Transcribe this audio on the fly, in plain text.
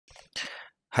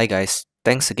Hi guys,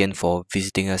 thanks again for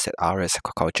visiting us at RAS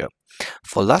Aquaculture.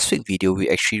 For last week's video, we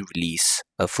actually released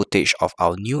a footage of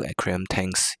our new aquarium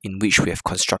tanks in which we have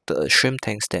constructed a shrimp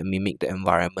tanks that mimic the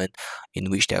environment in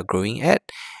which they are growing at,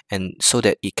 and so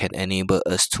that it can enable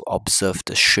us to observe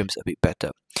the shrimps a bit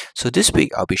better. So this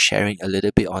week I'll be sharing a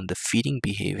little bit on the feeding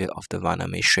behavior of the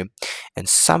Vaname shrimp and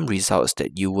some results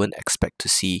that you wouldn't expect to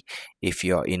see if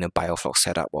you're in a biofloc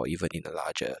setup or even in a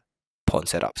larger pond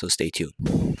setup, so stay tuned.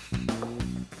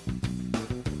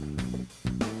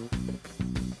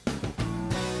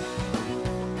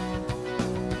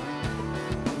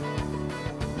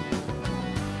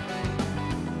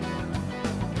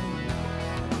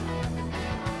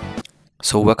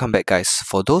 So welcome back guys.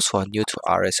 For those who are new to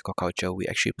RAS Aquaculture, we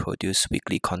actually produce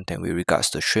weekly content with regards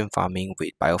to shrimp farming with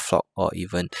biofloc or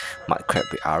even mud crab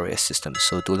with RAS systems.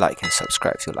 So do like and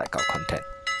subscribe if you like our content.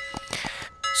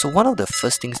 So one of the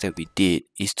first things that we did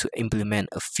is to implement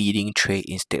a feeding tray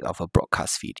instead of a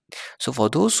broadcast feed. So for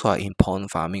those who are in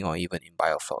pond farming or even in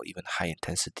biofloc, even high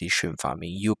intensity shrimp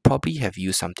farming, you probably have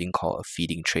used something called a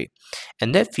feeding tray.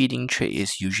 And that feeding tray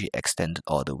is usually extended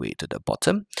all the way to the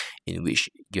bottom, in which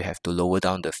you have to lower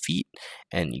down the feed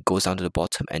and it goes down to the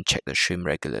bottom and check the shrimp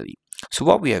regularly. So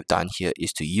what we have done here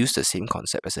is to use the same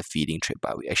concept as a feeding tray,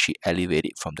 but we actually elevate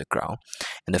it from the ground.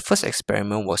 And the first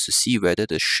experiment was to see whether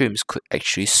the shrimps could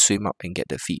actually swim up and get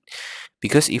the feed.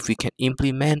 Because if we can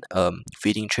implement a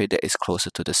feeding tray that is closer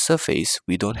to the surface,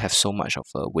 we don't have so much of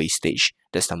a wastage.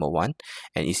 That's number one,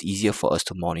 and it's easier for us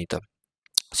to monitor.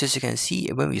 So as you can see,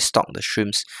 when we stock the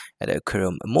shrimps at the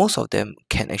aquarium, most of them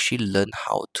can actually learn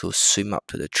how to swim up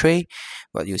to the tray.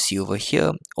 What you see over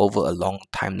here, over a long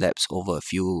time lapse, over a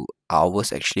few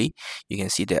hours actually, you can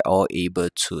see they're all able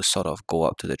to sort of go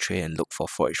up to the tray and look for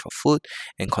forage for food,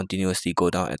 and continuously go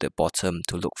down at the bottom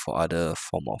to look for other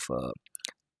form of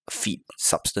feed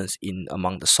substance in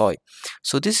among the soil.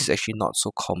 So this is actually not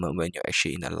so common when you're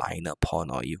actually in a liner pond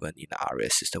or even in an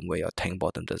RAS system where your tank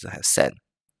bottom doesn't have sand.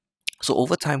 So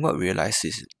over time, what we realize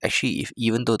is actually if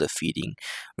even though the feeding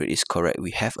rate is correct,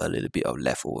 we have a little bit of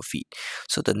leftover feed.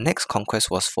 So the next conquest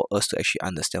was for us to actually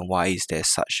understand why is there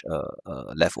such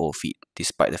a leftover feed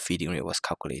despite the feeding rate was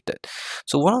calculated.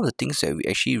 So one of the things that we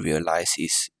actually realize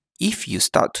is if you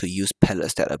start to use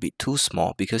pellets that are a bit too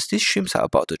small, because these shrimps are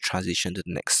about to transition to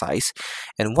the next size,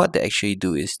 and what they actually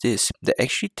do is this: they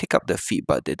actually take up the feed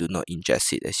but they do not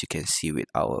ingest it, as you can see with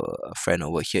our friend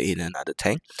over here in another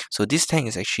tank. So this tank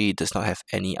is actually does not have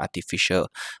any artificial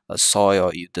soil,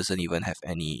 or it doesn't even have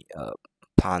any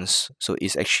plants. So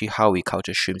it's actually how we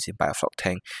culture shrimps in biofloc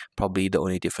tank. Probably the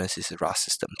only difference is the RAS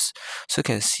systems. So you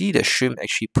can see the shrimp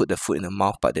actually put the food in the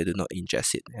mouth but they do not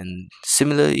ingest it. And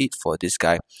similarly for this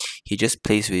guy, he just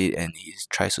plays with it and he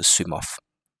tries to swim off.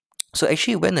 So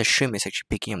actually when the shrimp is actually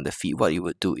picking up the feed, what you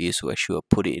would do is you actually will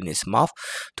put it in his mouth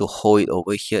to hold it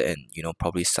over here and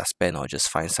probably suspend or just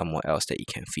find somewhere else that he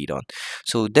can feed on.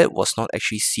 So that was not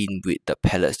actually seen with the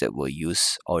pellets that were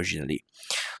used originally.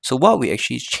 So what we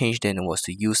actually changed then was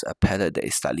to use a pellet that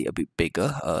is slightly a bit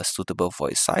bigger, suitable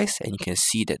for its size, and you can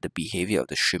see that the behavior of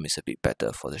the shrimp is a bit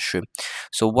better for the shrimp.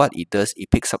 So what it does, it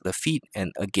picks up the feed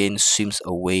and again swims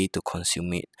away to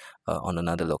consume it on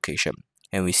another location.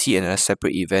 And we see another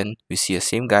separate event, we see the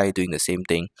same guy doing the same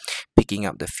thing, picking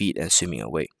up the feed and swimming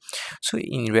away. So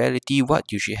in reality, what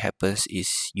usually happens is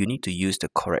you need to use the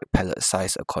correct pellet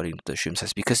size according to the shrimp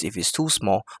size, because if it's too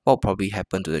small, what will probably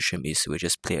happen to the shrimp is we'll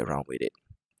just play around with it.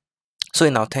 So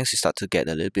in our tanks, we start to get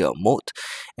a little bit of mold,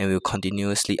 and we'll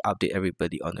continuously update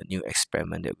everybody on the new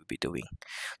experiment that we'll be doing.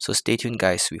 So stay tuned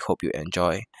guys, we hope you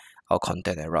enjoy our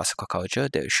content at RAS Aquaculture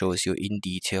that shows you in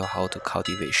detail how to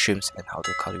cultivate shrimps and how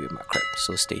to cultivate mud crab.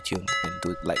 So stay tuned and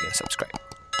do like and subscribe.